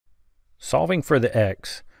solving for the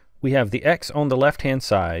x, we have the x on the left-hand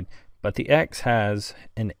side, but the x has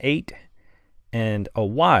an 8 and a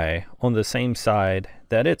y on the same side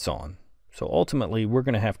that it's on. So ultimately, we're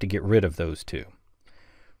going to have to get rid of those two.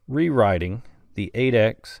 Rewriting the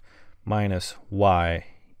 8x minus y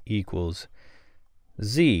equals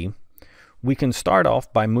z, we can start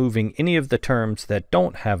off by moving any of the terms that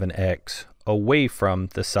don't have an x away from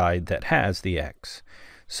the side that has the x.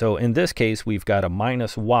 So in this case, we've got a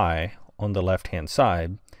minus y on the left-hand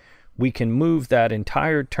side. We can move that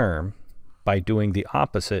entire term by doing the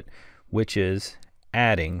opposite, which is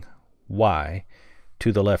adding y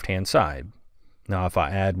to the left-hand side. Now, if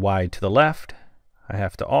I add y to the left, I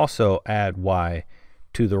have to also add y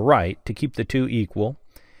to the right to keep the two equal.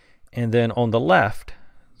 And then on the left,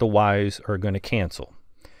 the y's are going to cancel.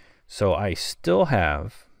 So I still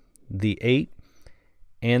have the 8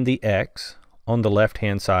 and the x on the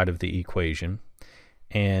left-hand side of the equation.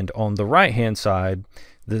 And on the right-hand side,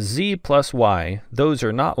 the z plus y, those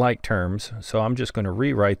are not like terms, so I'm just going to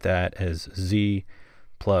rewrite that as z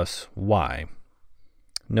plus y.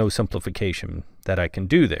 No simplification that I can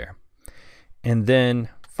do there. And then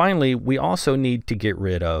finally, we also need to get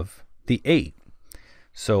rid of the 8.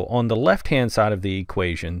 So on the left-hand side of the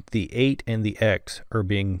equation, the 8 and the x are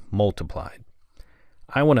being multiplied.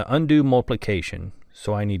 I want to undo multiplication,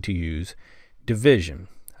 so I need to use division.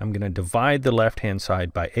 I'm going to divide the left-hand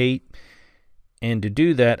side by 8, and to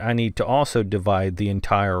do that, I need to also divide the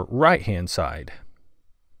entire right-hand side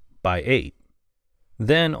by 8.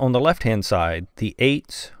 Then on the left-hand side, the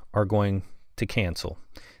 8's are going to cancel.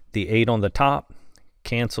 The 8 on the top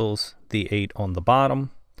cancels the 8 on the bottom.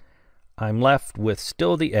 I'm left with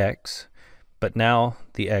still the x, but now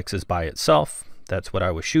the x is by itself. That's what I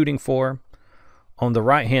was shooting for. On the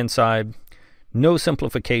right-hand side, no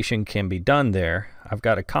simplification can be done there. I've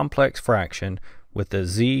got a complex fraction with a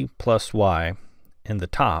z plus y in the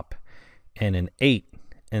top and an 8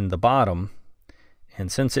 in the bottom.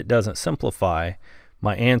 And since it doesn't simplify,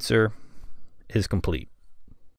 my answer is complete.